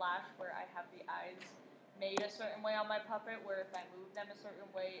in Flash, where I have the eyes made a certain way on my puppet, where if I move them a certain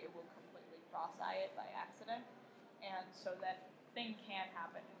way, it will completely cross-eye it by accident, and so that thing can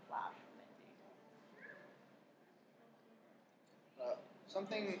happen in Flash.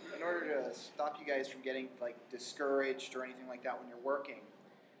 Something in order to stop you guys from getting like discouraged or anything like that when you're working.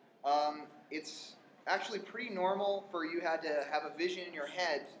 It's actually pretty normal for you had to have a vision in your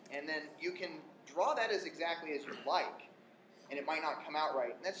head, and then you can draw that as exactly as you like, and it might not come out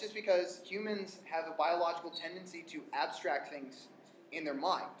right. And that's just because humans have a biological tendency to abstract things in their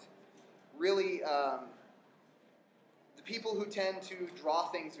mind. Really, the people who tend to draw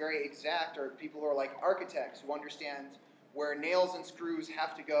things very exact are people who are like architects, who understand where nails and screws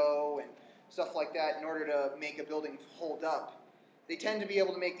have to go and stuff like that in order to make a building hold up. They tend to be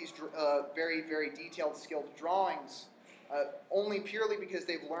able to make these very, very detailed, skilled drawings only purely because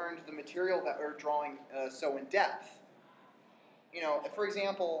they've learned the material that they're drawing so in depth. You know, for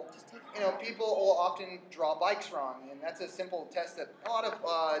example, people will often draw bikes wrong, and that's a simple test that a lot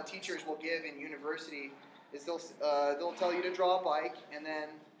of teachers will give in university. Is they'll tell you to draw a bike, and then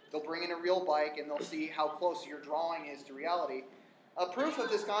they'll bring in a real bike, and they'll see how close your drawing is to reality. A proof of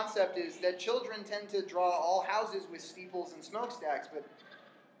this concept is that children tend to draw all houses with steeples and smokestacks, but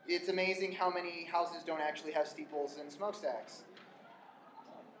it's amazing how many houses don't actually have steeples and smokestacks.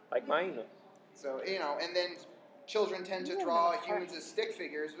 like mine. So, you know, and then children tend to draw humans as stick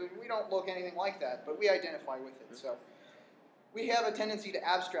figures. We don't look anything like that, but we identify with it. So we have a tendency to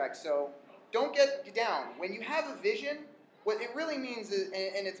abstract, so don't get down. When you have a vision, what it really means is,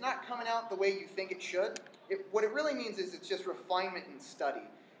 and it's not coming out the way you think it should, what it really means is it's just refinement and study.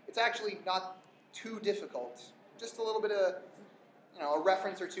 It's actually not too difficult. Just a little bit of, you know, a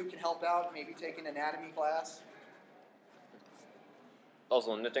reference or two can help out, maybe take an anatomy class.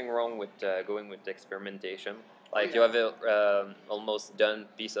 Also, nothing wrong with going with experimentation. Like yeah. you have a almost done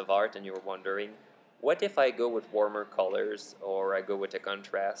piece of art and you're wondering, what if I go with warmer colors, or I go with a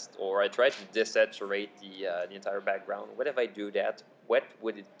contrast, or I try to desaturate the entire background? What if I do that? What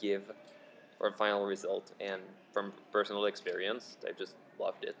would it give for a final result? And from personal experience, I just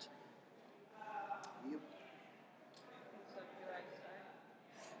loved it. Yep. So do I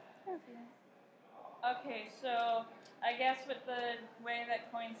start? Okay, so I guess with the way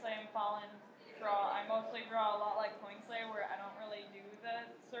that Coinslay and Fallen draw, I mostly draw a lot like Coinslay, where I don't really do the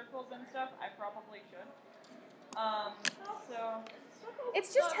circles and stuff. I probably should. So It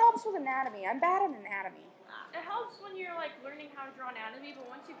just helps with anatomy. I'm bad at anatomy. It helps when you're like learning how to draw anatomy, but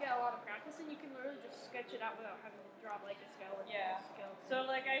once you get a lot of practice, then you can literally just sketch it out without having to draw like a skeleton. yeah. So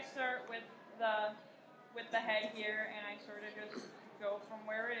like I start with the head here, and I sort of just go from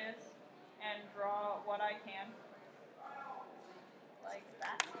where it is and draw what I can, like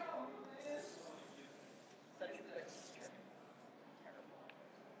that. Such a good picture. Terrible.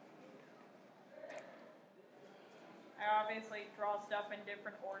 I obviously draw stuff in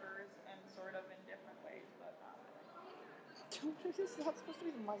different orders and sort of in different ways, but not really. Is that supposed to be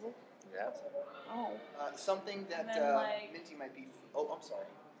the muzzle? Yeah. Oh. Something that And then, like- Minty might be... Oh, I'm sorry.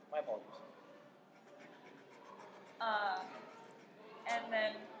 My apologies. And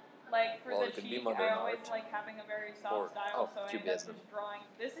then, like, for Well, the it could be cheek, modern I always art. like having a very Or- soft style, oh, so I end up cubism. just drawing,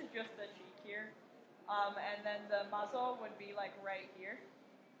 this is just the cheek here, and then the muzzle would be, like, right here.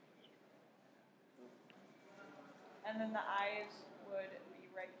 And then the eyes would be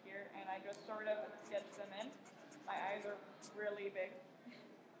right here, and I just sort of sketch them in. My eyes are really big.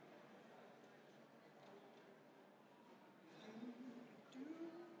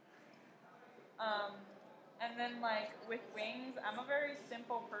 And then like with wings, I'm a very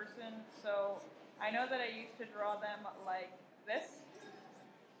simple person, so I know that I used to draw them like this,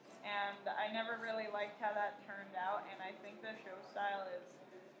 and I never really liked how that turned out, and I think the show style is,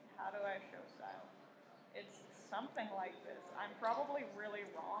 how do I show style? It's something like this. I'm probably really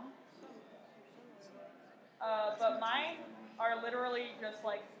wrong. But mine are literally just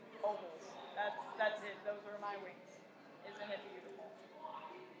like ovals. That's it. Those are my wings. Isn't it beautiful?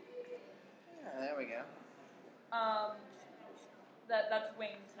 Yeah, there we go. That's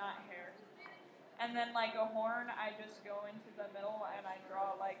wings, not hair. And then like a horn, I just go into the middle and I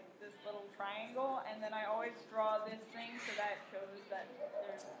draw like this little triangle, and then I always draw this thing so that shows that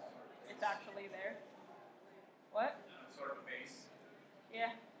it's actually there. What? Sort of a base.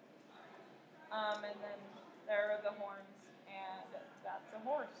 Yeah. And then there are the horns, and that's a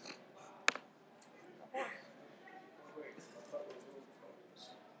horse. A horse.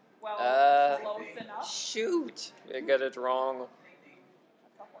 Well, close enough. Shoot! I got it wrong.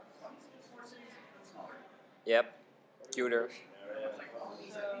 That's a horse. Yep. Cuter.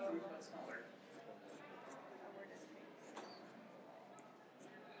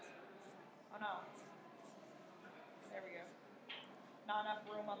 Oh no. There we go. Not enough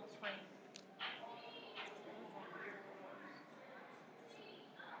room on the screen.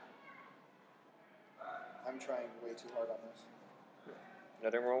 I'm trying way too hard on this.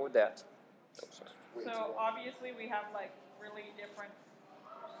 Nothing wrong with that. Oh, sorry. Way too So hard. obviously we have like really different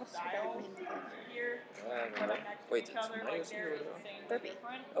styles here. I Put don't them know. next to Wait, each it's other, like minus they're zero. insanely Derpy.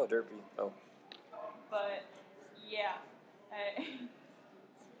 different. Oh, derpy. Oh. But yeah.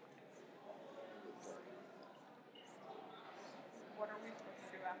 What are we supposed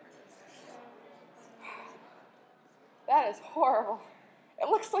to do after this? That is horrible. It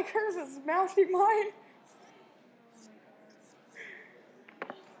looks like hers is matching mine.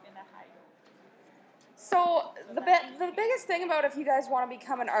 In the height. So the biggest thing about if you guys want to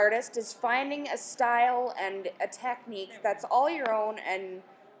become an artist is finding a style and a technique that's all your own and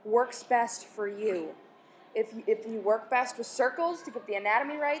works best for you. If you work best with circles to get the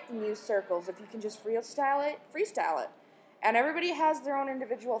anatomy right, then use circles. If you can just freestyle it. And everybody has their own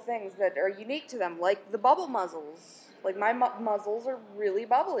individual things that are unique to them, like the bubble muzzles. Like my muzzles are really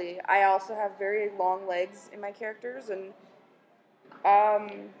bubbly. I also have very long legs in my characters, and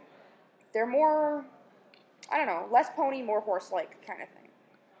they're more, I don't know, less pony, more horse-like kind of thing.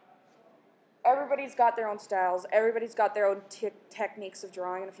 Everybody's got their own styles. Everybody's got their own techniques of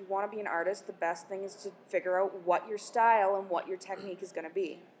drawing, and if you want to be an artist, the best thing is to figure out what your style and what your technique is going to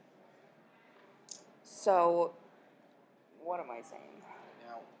be. So, what am I saying?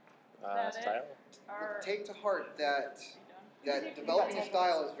 Now, Style. take to heart that developing a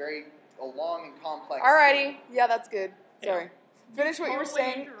style is very a long and complex. Alrighty, yeah, that's good. Yeah. Sorry. Finish what you were Totally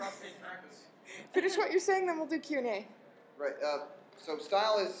saying. interrupted. Finish what you're saying, then we'll do Q&A. Right. So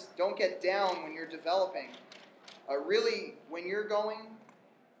style is don't get down when you're developing. Really, when you're going,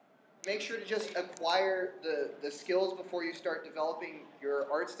 make sure to just acquire the skills before you start developing your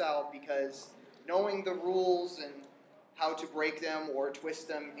art style, because knowing the rules and how to break them or twist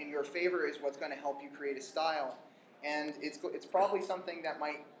them in your favor is what's going to help you create a style. And it's probably something that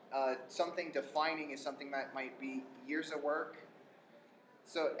might, something defining is something that might be years of work.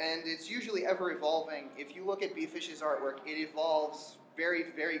 So, and it's usually ever evolving. If you look at Befish's artwork, it evolves very,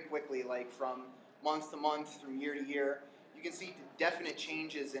 very quickly, like from month to month, from year to year. You can see definite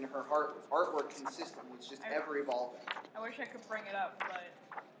changes in her artwork consistently. It's just ever evolving. I wish I could bring it up, but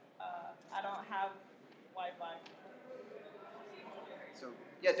I don't have Wi-Fi. So,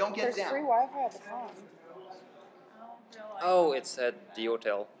 yeah, don't get There's down. free Wi-Fi at the con. I don't feel like Oh, it's at the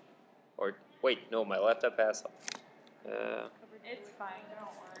hotel. Or, wait, no, my laptop has. it's fine, don't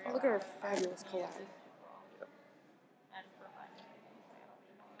worry. Oh, look at her about it. fabulous collab. And for fun.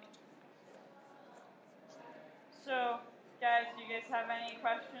 So, guys, do you guys have any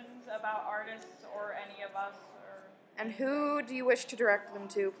questions about artists or any of us? Or And who do you wish to direct them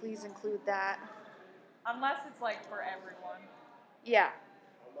to? Please include that. unless it's like for everyone. Yeah.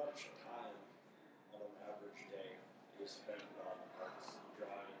 How much time on an average day do you spend on arts,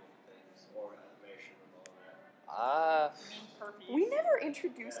 drawing things, or animation and all that? You mean per piece? We never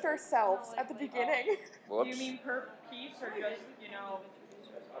introduced ourselves at the beginning. Whoops. You mean per piece or just,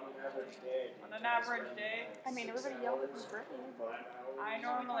 On an average day. on an average day? I mean, everybody yelled at me, Brittany. 5 hours? I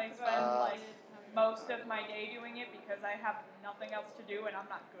normally spend like most of my day doing it because I have nothing else to do and I'm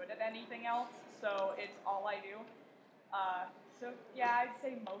not good at anything else, so it's all I do. So yeah, I'd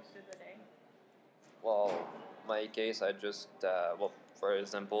say most of the day. Well, my case, I just well, for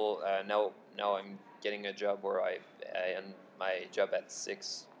example, now I'm getting a job where I end my job at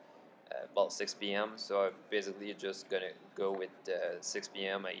 6 p.m. So I'm basically just gonna go with 6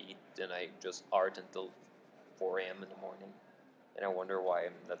 p.m. I eat, then I just art until 4 a.m. in the morning, and I wonder why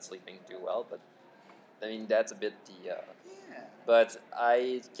I'm not sleeping too well. But I mean, that's a bit the. Yeah. But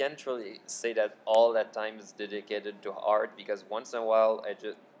I can't really say that all that time is dedicated to art, because once in a while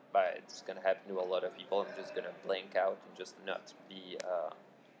but it's gonna happen to a lot of people. I'm just gonna blank out and just not be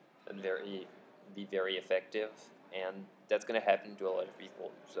very effective, and that's gonna happen to a lot of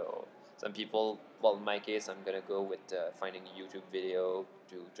people. So some people, well, in my case, I'm gonna go with finding a YouTube video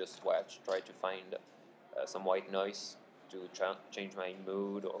to just watch, try to find some white noise to change my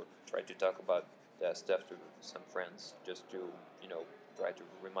mood, or try to talk about stuff to some friends, just to try to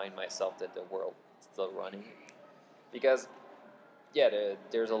remind myself that the world is still running. Because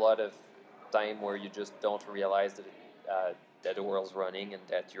there's a lot of time where you just don't realize that the world's running and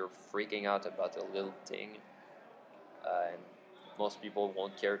that you're freaking out about a little thing, and most people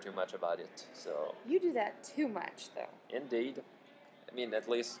won't care too much about it. So You do that too much, though. indeed, I mean, at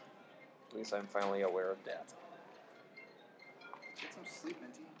least At least I'm finally aware of that. Get some sleep,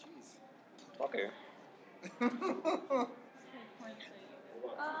 Minty. Jeez. Okay.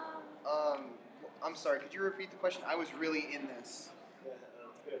 I'm sorry. Could you repeat the question? I was really in this. Yeah,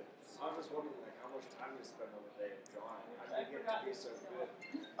 that's good. I was just wondering, like, how much time you spend on the day of drawing. How do you get to be so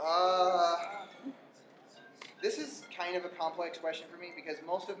good? This is kind of a complex question for me because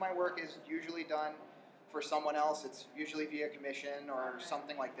most of my work is usually done for someone else. It's usually via commission or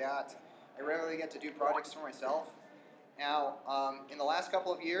something like that. I rarely get to do projects for myself. Now, in the last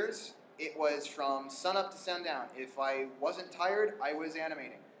couple of years, it was from sunup to sundown. If I wasn't tired, I was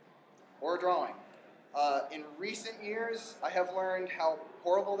animating or drawing. In recent years, I have learned how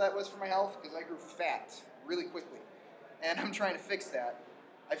horrible that was for my health because I grew fat really quickly, and I'm trying to fix that.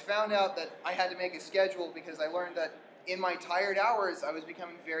 I found out that I had to make a schedule because I learned that in my tired hours, I was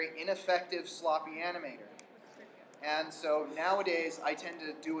becoming a very ineffective, sloppy animator. And so nowadays, I tend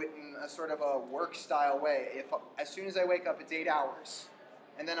to do it in a sort of a work-style way. As soon as I wake up, it's 8 hours,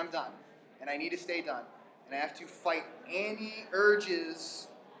 and then I'm done, and I need to stay done. And I have to fight any urges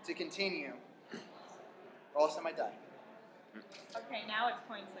to continue, or else I might die. Okay, now it's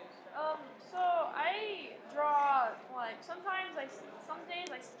Coinslay. So I draw, like, some days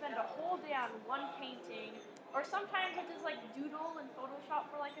I spend a whole day on one painting, or sometimes I just, like, doodle in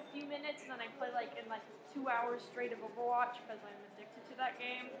Photoshop for, like, a few minutes, and then I play, like, in, like, 2 hours straight of Overwatch, because I'm addicted to that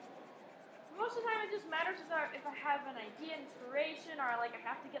game. Most of the time it just matters if I have an idea, inspiration, or, like, I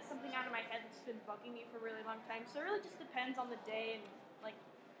have to get something out of my head that's been bugging me for a really long time, so it really just depends on the day and, like,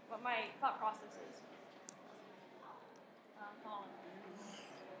 what my thought process is.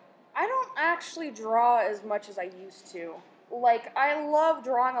 I don't actually draw as much as I used to. Like, I love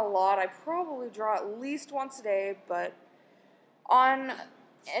drawing a lot. I probably draw at least once a day, but on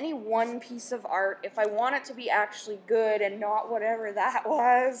any one piece of art, if I want it to be actually good and not whatever that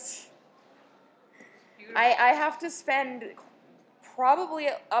was, I have to spend probably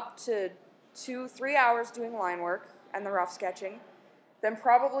up to 2-3 hours doing line work and the rough sketching, then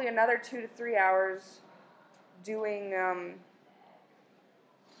probably another 2 to 3 hours doing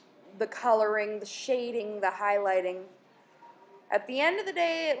the coloring, the shading, the highlighting. At the end of the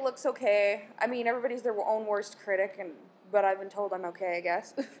day, it looks okay. I mean, everybody's their own worst critic, but I've been told I'm okay, I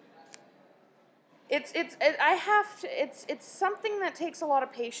guess. It's something that takes a lot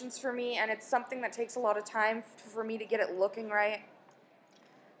of patience for me, and it's something that takes a lot of time for me to get it looking right.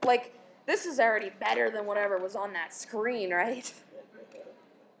 Like, this is already better than whatever was on that screen, right?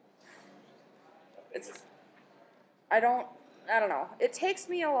 I don't know. It takes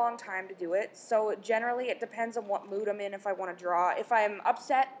me a long time to do it, so generally it depends on what mood I'm in if I want to draw. If I'm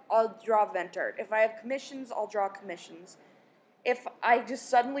upset, I'll draw vent art. If I have commissions, I'll draw commissions. If I just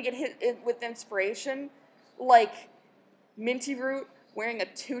suddenly get hit with inspiration, like Minty Root wearing a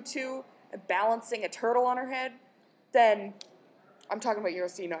tutu and balancing a turtle on her head, then I'm talking about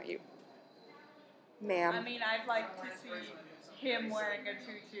USC, not you. Ma'am. I mean, I'd like to see him wearing a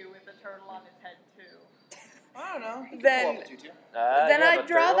tutu with a turtle on his head, too. I don't know. Then I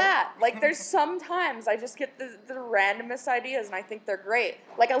draw that. Like, there's sometimes I just get the randomest ideas, and I think they're great.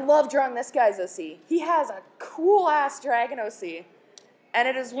 Like, I love drawing this guy's OC. He has a cool-ass dragon OC. And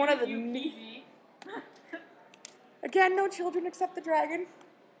it is one of the... Again, no children except the dragon.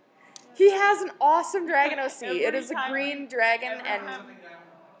 He has an awesome dragon OC. It is a green dragon, and...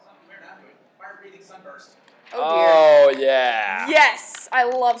 Fire-breathing sunburst. Oh, dear. Oh, yeah. Yes! I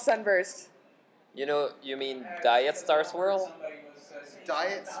love Sunburst. You mean Diet Star Swirl?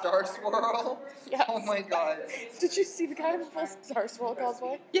 Diet Star Swirl? Yes. Oh my god. Did you see the guy in the full Star Swirl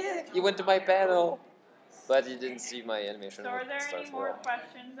cosplay? Yeah, you went to my panel. But you didn't see my animation. So are there Star any Swirl. more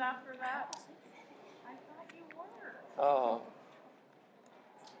questions after that? I thought you were. Oh.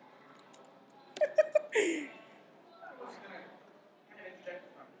 I was going to kind of interject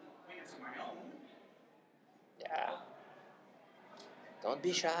from pointers of my own. Yeah. Don't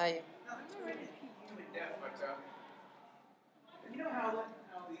be shy. Nothing too in depth, but you know how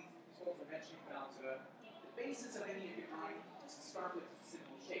these whole convention about the basis of any of your drawing is to start with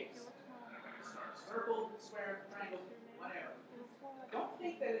simple shapes. Start circle, square, triangle, whatever. Don't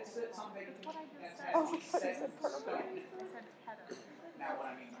think that it's something that has to be set in stone. Now, what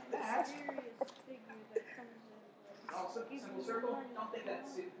I mean by that, also simple circle, don't think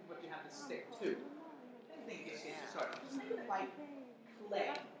that's what you have to stick to. Think it's just sort of like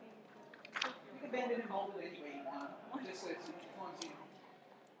clay. You can bend it and mold it any way you want. Just as long as you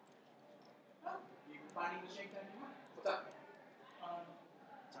finding the shape that you want. What's up?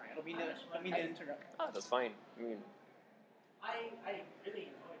 Sorry, I don't mean to interrupt. Oh, that's fine. I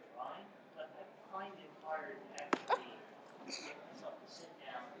really enjoy drawing, but I find it hard actually to get myself to sit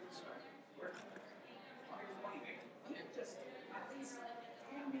down and start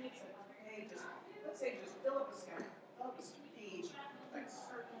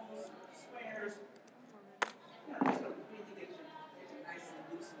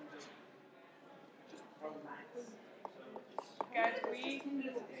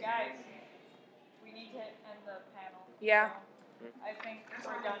Guys, we need to end the panel. Yeah. I think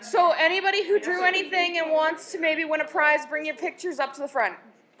we're done. So anybody who drew anything and wants to maybe win a prize, bring your pictures up to the front.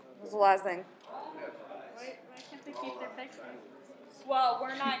 That's the last thing. Why can't they keep their pictures? Well,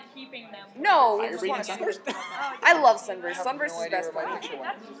 we're not keeping them. No, we You're just reading want to. Sunburst? I love Sunburst. I have Sunburst no is idea best where my part. picture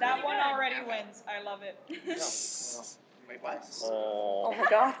went. That one already wins. I love it. Wait, what? Oh my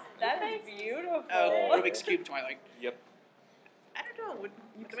god. That is beautiful. Oh, Rubik's Cube Twilight. Yep. I don't know.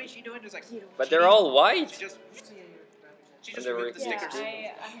 What the way she doing is like. But they're all white. She just They're removed the Yeah, stickers.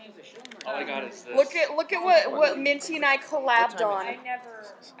 All I got is this. Look at what Minty and I collabed on. I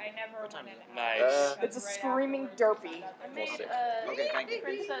never went in. Nice. It's a screaming derpy. I made Okay, thank you.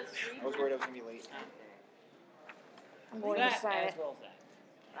 Princess I was worried I was gonna be late. I'm going to sign it.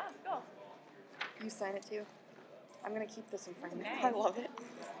 Let's go. You sign it too. I'm gonna keep this in front of me. Nice. I love it.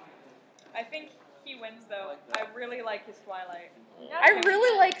 I think he wins though. I really like his Twilight. I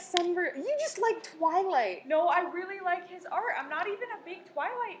really like Sunburst. You just like Twilight. No, I really like his art. I'm not even a big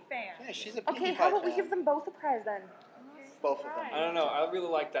Twilight fan. Yeah, she's a Pinkie Okay, Pie how about we fan. give them both a prize then? Both of them. I don't know. I really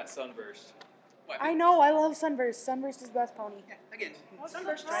like that Sunburst. What? I know, I love Sunburst. Sunburst is best pony. Yeah, again.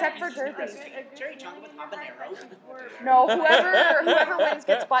 Except for Derpy. Cherry chocolate with habanero. No, whoever wins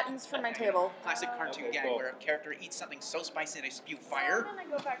gets buttons for my table. Classic cartoon gag where a character eats something so spicy they spew fire.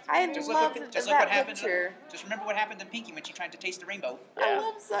 I Just love look what that happened. picture. Just remember what happened to Pinky when she tried to taste the rainbow. I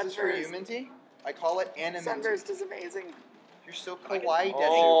love This is for you, Sunburst. Minty. I call it Anna Minty. Sunburst is amazing. You're so I like it. kawaii,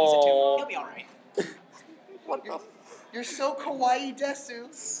 Desu. He's a two. Oh. He'll be alright. What the? You're so kawaii, Desu.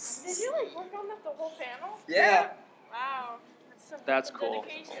 Did you like work on that the whole panel? Yeah. Wow. That's cool.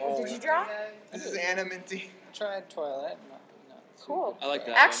 Did you draw? This is Anna Minty. Tried Twilight. Cool. I like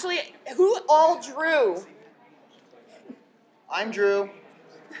that. Actually, who all drew? I'm Drew.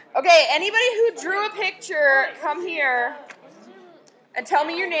 Okay, anybody who drew a picture, come here and tell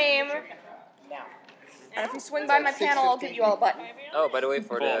me your name. And if you swing by my panel, I'll give you all a button. Oh, by the way,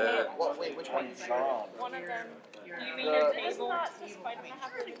 for the What? Wait, which one? One of them. You mean your table?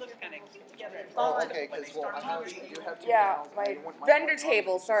 Oh, okay. Because I do have two Yeah, panels. my My vendor one-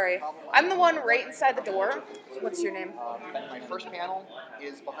 table, sorry. I'm the one right inside the door. What's your name? My first panel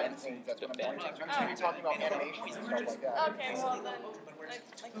is behind the scenes. That's what I'm doing. I'm going to be talking about animation and stuff like that. Okay, well then,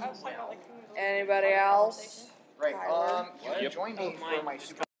 I was talking about like. Anybody else? Right. Tyler. You can join me for my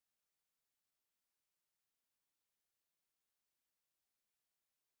super.